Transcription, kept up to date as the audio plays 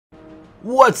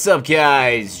What's up,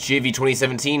 guys?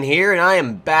 JV2017 here, and I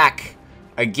am back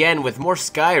again with more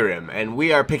Skyrim, and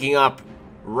we are picking up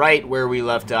right where we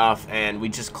left off, and we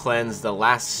just cleansed the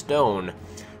last stone.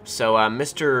 So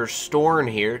Mr. Storn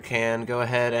here can go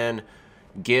ahead and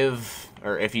give,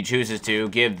 or if he chooses to,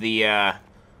 give the,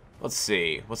 let's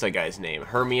see, what's that guy's name?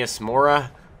 Hermias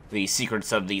Mora, the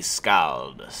secrets of the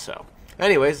Skald. So,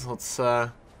 anyways, let's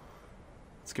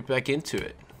get back into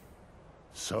it.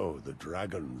 So the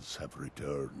dragons have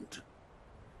returned.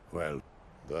 Well,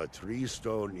 the tree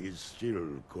stone is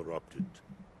still corrupted.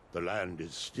 The land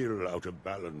is still out of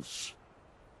balance.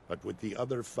 But with the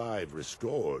other 5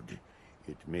 restored,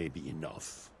 it may be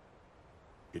enough.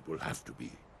 It will have to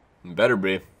be. Better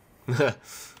be.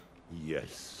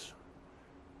 Yes.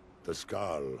 The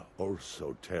Skald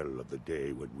also tell of the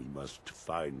day when we must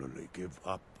finally give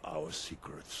up our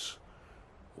secrets.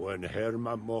 When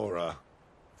Herma Mora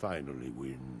finally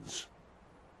wins.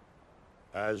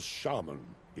 As shaman,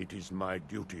 it is my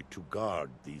duty to guard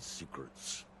these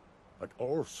secrets, but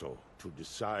also to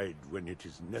decide when it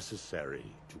is necessary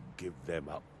to give them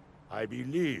up. I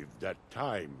believe that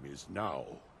time is now.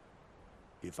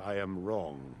 If I am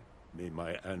wrong, may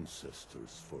my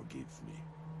ancestors forgive me.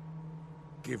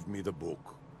 Give me the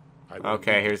book.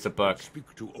 Okay, here's the book.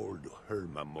 Speak to old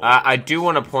Herma Mora. I do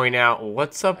want to point out,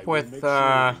 what's up with,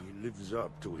 he lives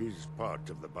up to his part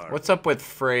of the bargain. what's up with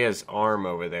Freya's arm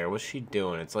over there? What's she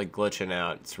doing? It's like glitching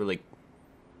out. It's really...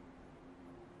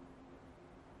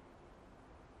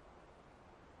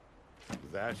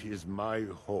 That is my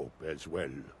hope as well.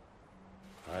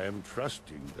 I am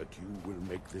trusting that you will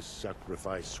make this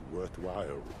sacrifice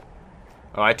worthwhile.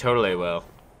 Oh, I totally will.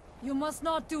 You must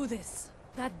not do this.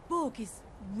 That book is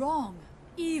wrong,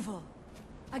 evil,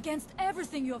 against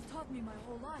everything you have taught me my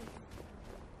whole life.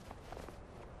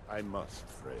 I must,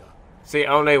 Freya. It's the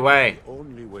only way. The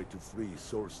only way to free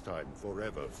Solstheim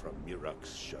forever from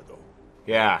Mirak's shadow.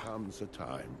 Yeah. There comes a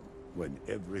time when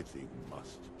everything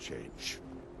must change.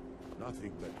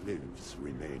 Nothing that lives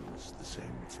remains the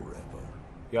same forever.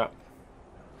 Yep.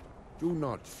 Do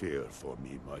not fear for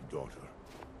me, my daughter.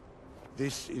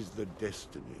 This is the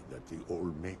destiny that the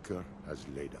Old Maker has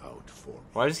laid out for me.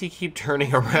 Why does he keep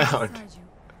turning around?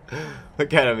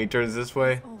 Look at him. He turns this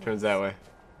way, turns that way.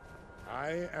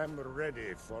 I am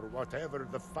ready for whatever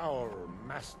the foul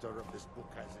master of this book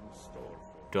has in store.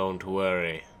 Don't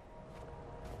worry.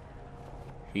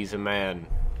 He's a man.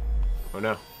 Oh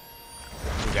no.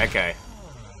 Who's that guy?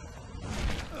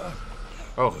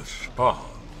 Oh.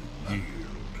 Oh. Yield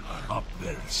up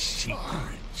their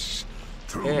secrets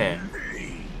to Yeah.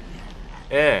 me.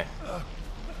 Yeah.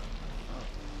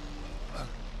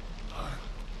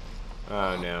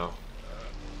 Oh no.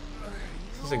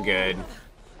 This isn't good.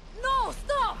 No,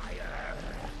 stop!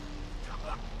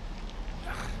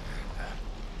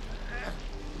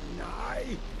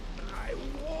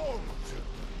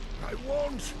 I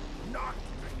won't not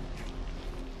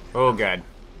Oh god.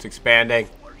 It's expanding.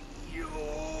 for you.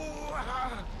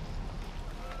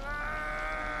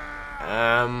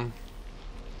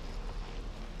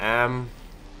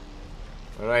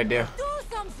 What do I do? Do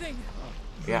something!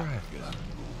 Yeah.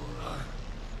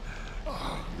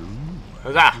 You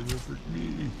Huzzah! delivered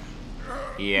me.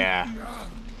 Yeah.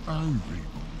 I'm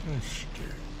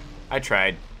requested. I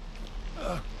tried.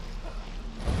 Oh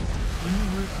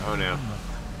no.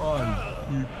 I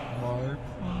keep my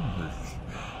promise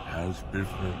as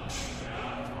befits.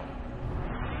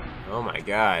 Oh my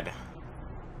god.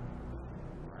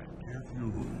 I give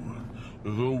you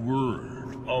the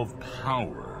word of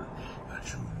power that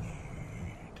you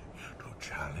need to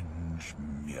challenge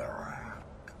Mirak.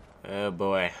 Oh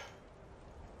boy.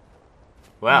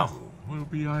 Well. You will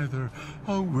be either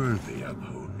a worthy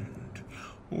opponent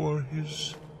or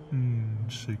his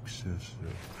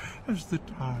successor, as the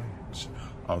tides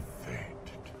of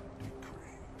fate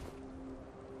decree.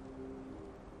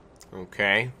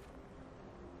 Okay.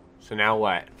 So now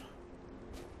what?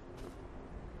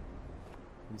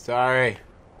 I'm sorry.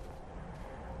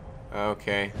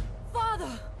 Okay.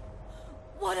 Father!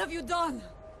 What have you done?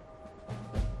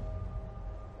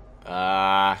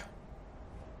 I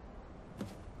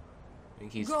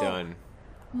think he's Go. done.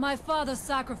 My father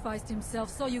sacrificed himself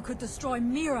so you could destroy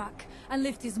Mirak and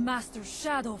lift his master's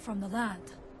shadow from the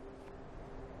land.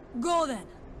 Go then.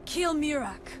 Kill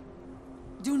Mirak.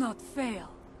 Do not fail.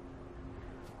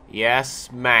 Yes,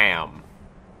 ma'am.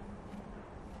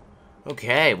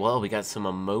 Okay, well, we got some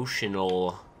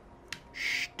emotional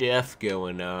stuff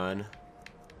going on.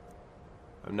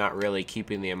 I'm not really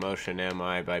keeping the emotion, am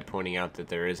I, by pointing out that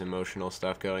there is emotional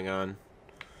stuff going on?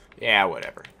 Yeah,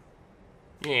 whatever.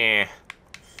 Yeah.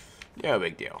 No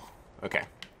big deal. Okay.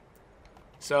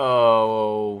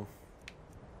 So,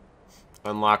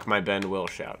 unlock my bend will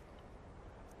shout.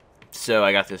 So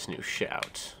I got this new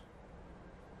shout.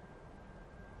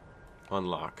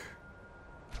 Unlock.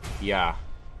 Yeah.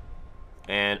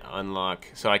 And unlock.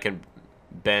 So I can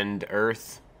bend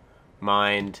earth,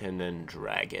 mind, and then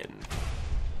dragon.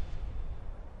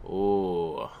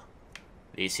 Ooh.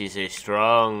 This is a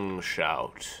strong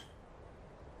shout.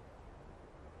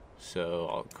 So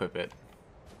I'll equip it.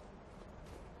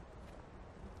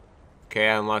 Okay,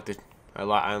 I unlocked it.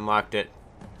 I unlocked it.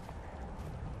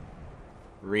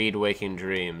 Read Waking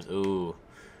Dreams. Ooh.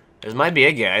 This might be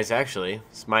it, guys, actually.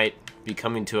 This might be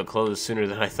coming to a close sooner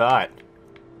than I thought.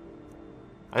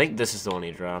 I think this is the one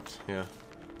he dropped. Yeah.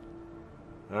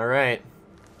 Alright.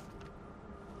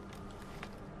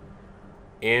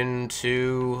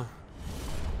 Into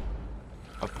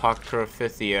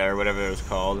Apocryphithia, or whatever it was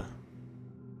called.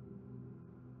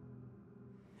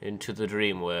 Into the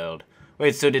dream world.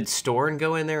 Wait, so did Storn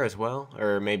go in there as well?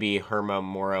 Or maybe Herma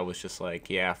Mora was just like,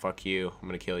 yeah, fuck you. I'm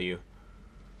gonna kill you.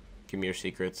 Give me your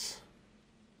secrets.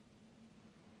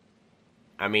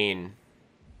 I mean,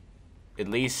 at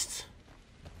least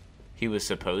he was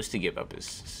supposed to give up his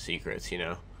secrets, you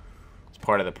know? It's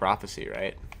part of the prophecy,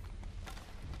 right?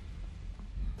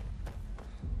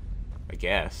 I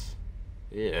guess.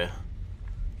 Yeah.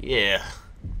 Yeah.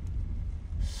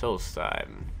 Soul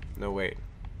time. No, wait.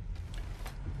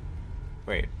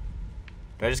 Wait.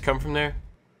 Did I just come from there?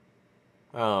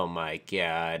 Oh my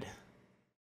god.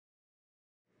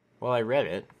 Well, I read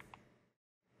it.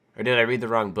 Or did I read the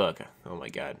wrong book? Oh my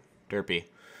god. Derpy.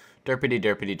 Derpity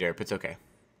derpity derp. It's okay.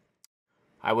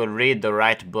 I will read the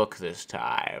right book this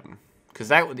time.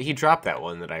 Because he dropped that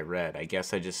one that I read. I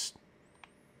guess I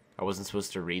wasn't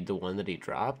supposed to read the one that he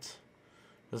dropped?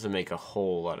 Doesn't make a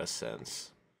whole lot of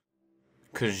sense.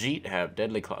 Khajiit have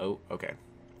deadly claw. Oh, okay.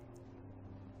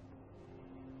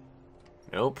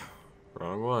 Nope.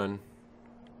 Wrong one.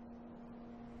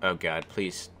 Oh god,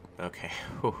 please. Okay.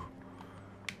 Whew.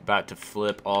 About to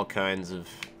flip all kinds of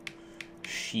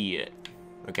shit.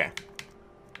 Okay.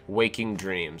 Waking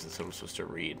Dreams. That's what I'm supposed to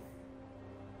read.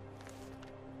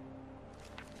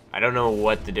 I don't know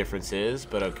what the difference is,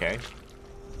 but okay.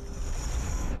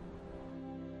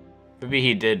 Maybe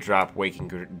he did drop Waking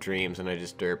Dreams and I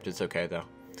just derped. It's okay, though.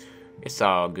 It's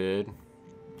all good.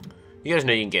 You guys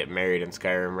know you can get married in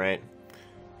Skyrim, right?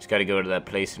 Just gotta go to that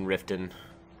place in Riften.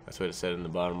 That's what it said in the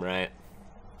bottom right.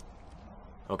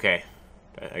 Okay.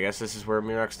 I guess this is where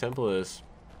Mirak's temple is.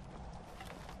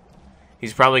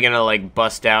 He's probably gonna, like,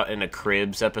 bust out in a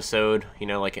Cribs episode. You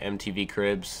know, like MTV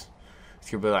Cribs.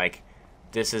 He's gonna be like,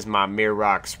 this is my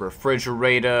Mirak's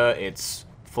refrigerator. It's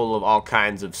full of all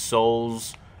kinds of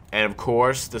souls. And, of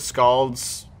course, the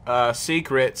Skald's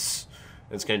secrets.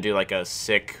 It's gonna do, like, a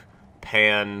sick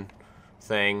pan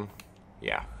thing.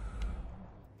 Yeah.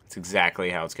 That's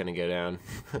exactly how it's gonna go down.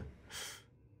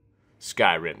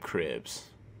 Skyrim Cribs.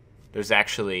 There's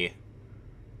actually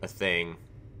a thing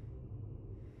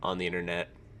on the internet.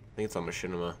 I think it's on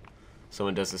Machinima.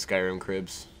 Someone does the Skyrim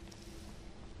Cribs.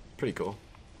 Pretty cool.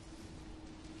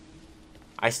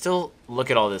 I still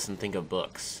look at all this and think of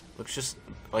books. Looks just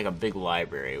like a big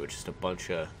library with just a bunch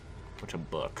of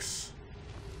books.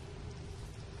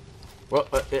 Well,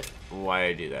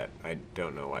 why did I do that? I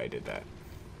don't know why I did that.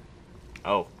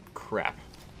 Oh, crap.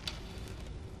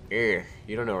 You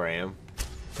don't know where I am.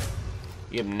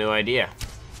 You have no idea.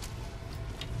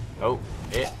 Oh,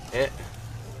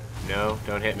 No,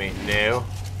 don't hit me. No.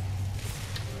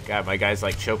 God, my guy's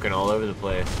like choking all over the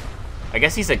place. I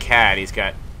guess he's a cat. He's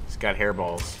got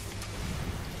hairballs.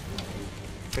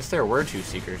 Guess there were two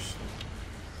seekers.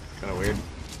 Kind of weird.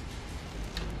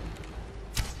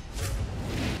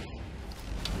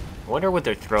 I wonder what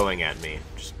they're throwing at me.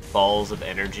 Just balls of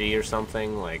energy or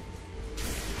something? Like,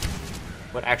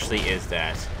 what actually is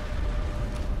that?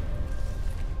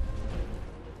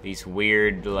 These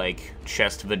weird, like,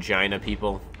 chest vagina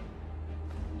people.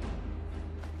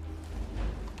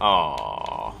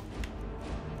 Aww.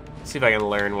 Let's see if I can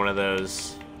learn one of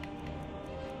those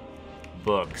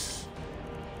books.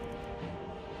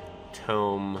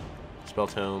 Tome. Spell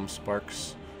tome.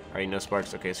 Sparks. Alright, no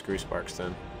sparks. Okay, screw sparks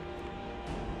then.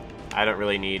 I don't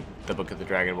really need the Book of the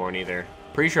Dragonborn either.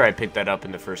 Pretty sure I picked that up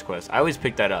in the first quest. I always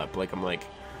pick that up. Like, I'm like,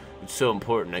 it's so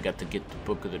important I got to get the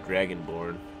Book of the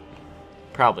Dragonborn.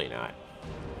 Probably not.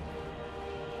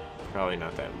 Probably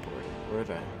not that important. Where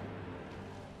the...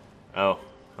 Oh,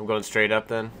 I'm going straight up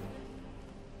then?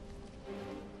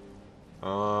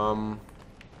 Guess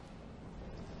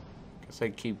I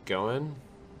keep going?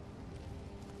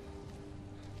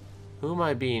 Who am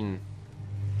I being...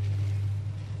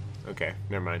 Okay,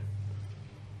 never mind.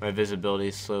 My visibility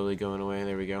is slowly going away.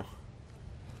 There we go.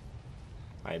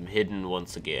 I'm hidden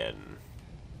once again.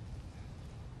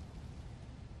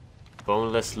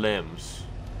 Boneless limbs.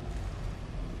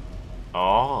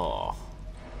 Oh.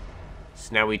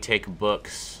 So now we take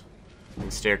books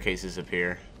and staircases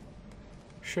appear.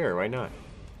 Sure, why not?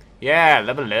 Yeah,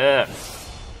 level up.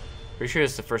 Pretty sure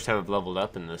it's the first time I've leveled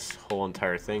up in this whole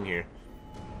entire thing here.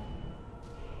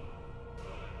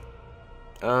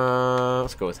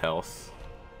 Let's go with health.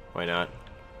 Why not?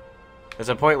 There's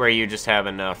a point where you just have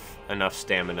enough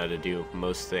stamina to do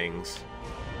most things.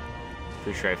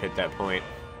 Pretty sure I've hit that point.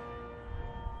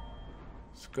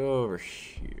 Let's go over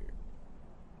here.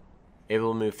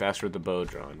 Able to move faster with the bow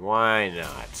drawn. Why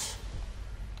not?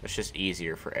 It's just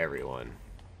easier for everyone.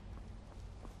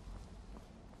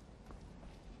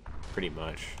 Pretty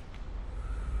much.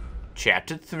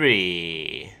 Chapter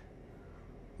 3.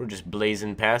 We're just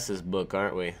blazing past this book,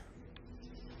 aren't we?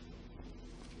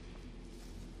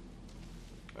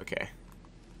 Okay.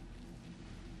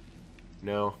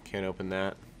 No, can't open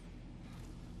that.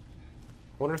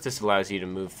 Wonder if this allows you to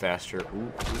move faster.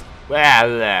 Ooh, ooh.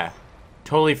 Well,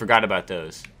 totally forgot about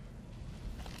those.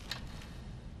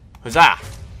 Huzzah!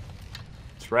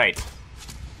 That's right.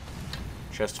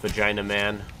 Chest vagina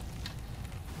man.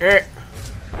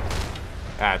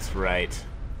 That's right.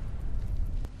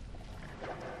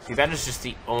 See, that is just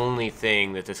the only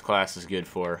thing that this class is good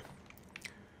for.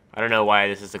 I don't know why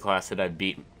this is the class that I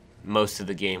beat most of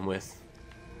the game with.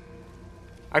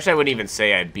 Actually, I wouldn't even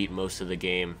say I beat most of the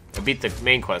game. I beat the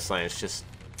main quest line. It's just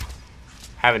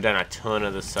haven't done a ton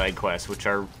of the side quests, which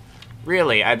are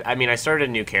really... I mean, I started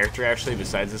a new character, actually,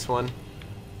 besides this one.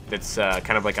 That's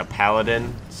kind of like a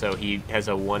paladin. So he has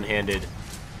a one-handed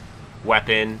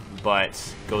weapon,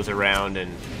 but goes around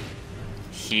and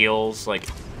heals, like,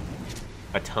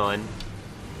 a ton.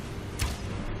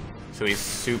 So he's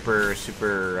super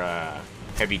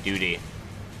heavy duty.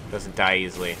 Doesn't die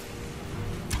easily.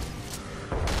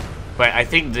 But I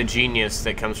think the genius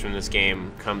that comes from this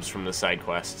game comes from the side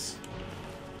quests.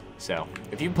 So,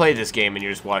 if you play this game and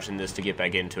you're just watching this to get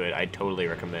back into it, I totally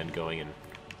recommend going and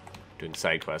doing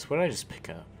side quests. What did I just pick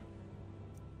up?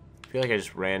 I feel like I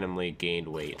just randomly gained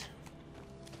weight.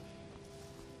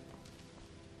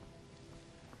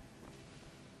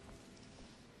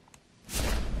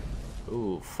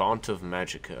 Ooh, Font of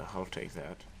Magicka. I'll take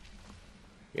that.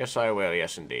 Yes, I will.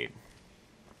 Yes, indeed.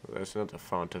 Well, that's not the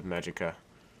Font of Magicka.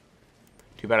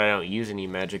 Too bad I don't use any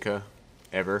Magicka.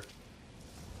 Ever.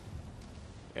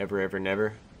 Ever, ever,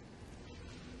 never.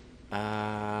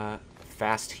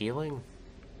 Fast healing?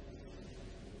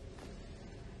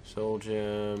 Soul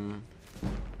Gem.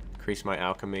 Increase my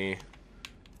alchemy.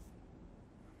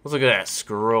 Let's look at that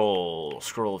scroll.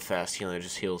 Scroll of fast healing. It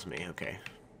just heals me. Okay.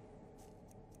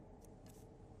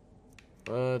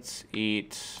 Let's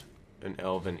eat an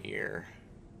elven ear.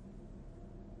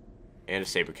 And a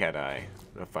saber cat eye.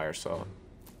 And a fire salt.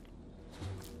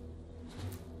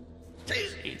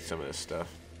 Just eat some of this stuff.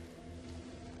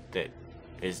 That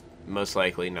is most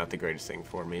likely not the greatest thing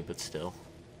for me, but still.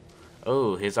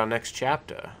 Oh, here's our next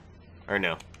chapter. Or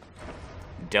no.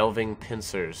 Delving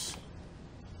pincers.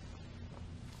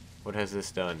 What has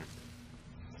this done?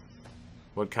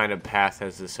 What kind of path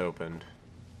has this opened?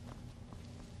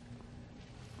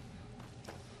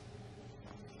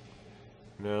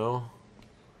 No.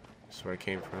 That's where I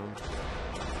came from.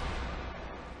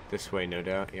 This way, no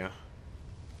doubt, yeah.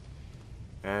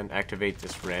 And activate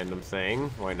this random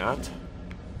thing. Why not?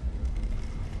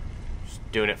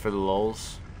 Just doing it for the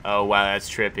lulz. Oh, wow, that's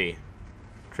trippy.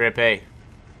 Trippy.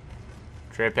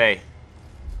 Trippy.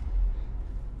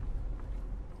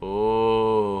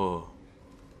 Ooh.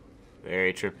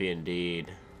 Very trippy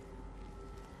indeed.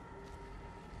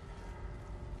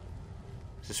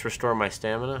 Does this restore my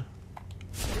stamina?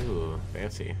 Ooh,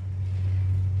 fancy.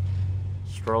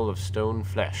 Scroll of stone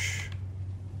flesh.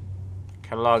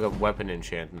 Catalog of weapon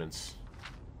enchantments.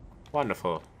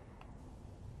 Wonderful.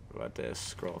 What about this?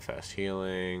 Scroll of fast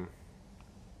healing.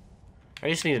 I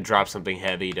just need to drop something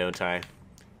heavy, don't I?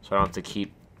 So I don't have to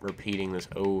keep repeating this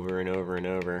over and over and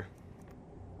over.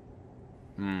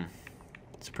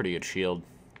 It's a pretty good shield.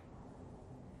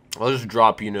 I'll just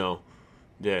drop, you know,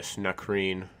 this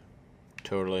Nakreen.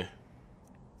 Totally.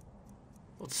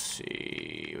 Let's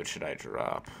see. What should I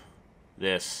drop?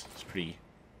 This. It's pretty...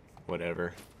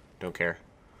 whatever. Don't care.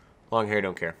 Long hair,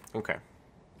 don't care. Okay.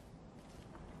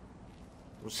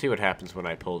 We'll see what happens when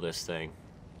I pull this thing.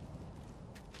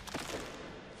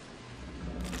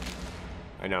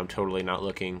 I know I'm totally not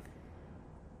looking.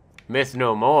 Myth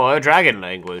no more, dragon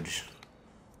language.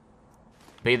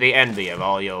 Be the envy of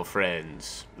all your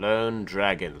friends. Learn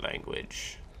dragon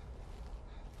language.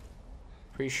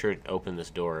 Pretty sure it opened this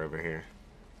door over here.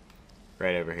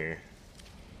 Right over here.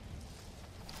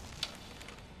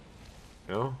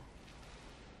 No?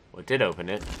 Well, it did open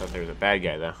it. I thought there was a bad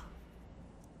guy, though.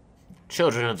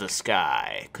 Children of the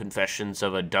Sky. Confessions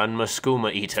of a Dunma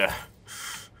Skooma Eater.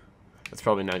 That's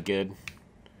probably not good.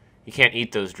 You can't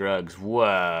eat those drugs. Whoa.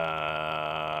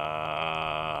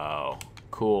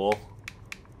 Cool.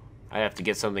 I have to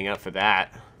get something up for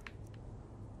that.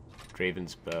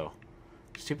 Draven's Bow.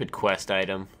 Stupid quest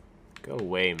item. Go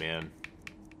away, man.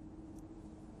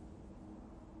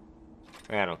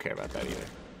 I don't care about that either.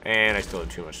 And I still have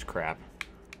too much crap.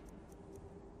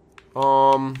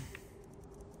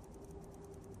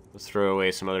 Let's throw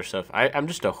away some other stuff. I'm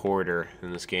just a hoarder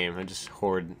in this game. I just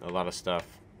hoard a lot of stuff.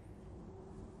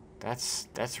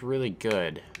 That's really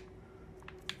good.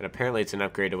 And apparently it's an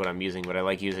upgrade to what I'm using, but I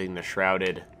like using the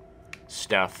shrouded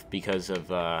stuff because of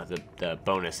the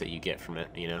bonus that you get from it,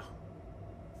 you know?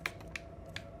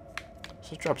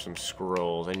 So let's drop some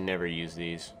scrolls. I never use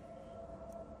these.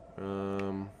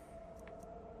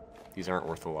 These aren't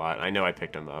worth a lot. I know I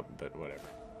picked them up, but whatever.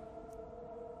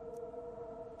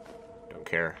 Don't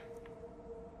care.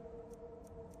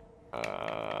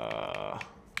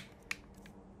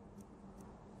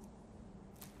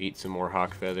 Eat some more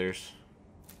hawk feathers.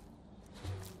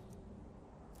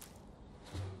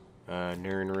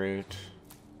 Nern root.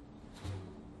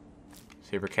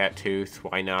 Sabercat tooth.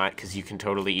 Why not? Because you can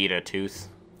totally eat a tooth.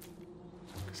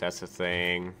 Because that's a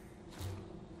thing.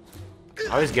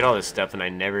 I always get all this stuff and I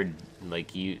never,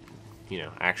 like, you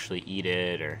know, actually eat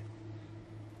it or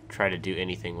try to do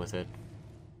anything with it.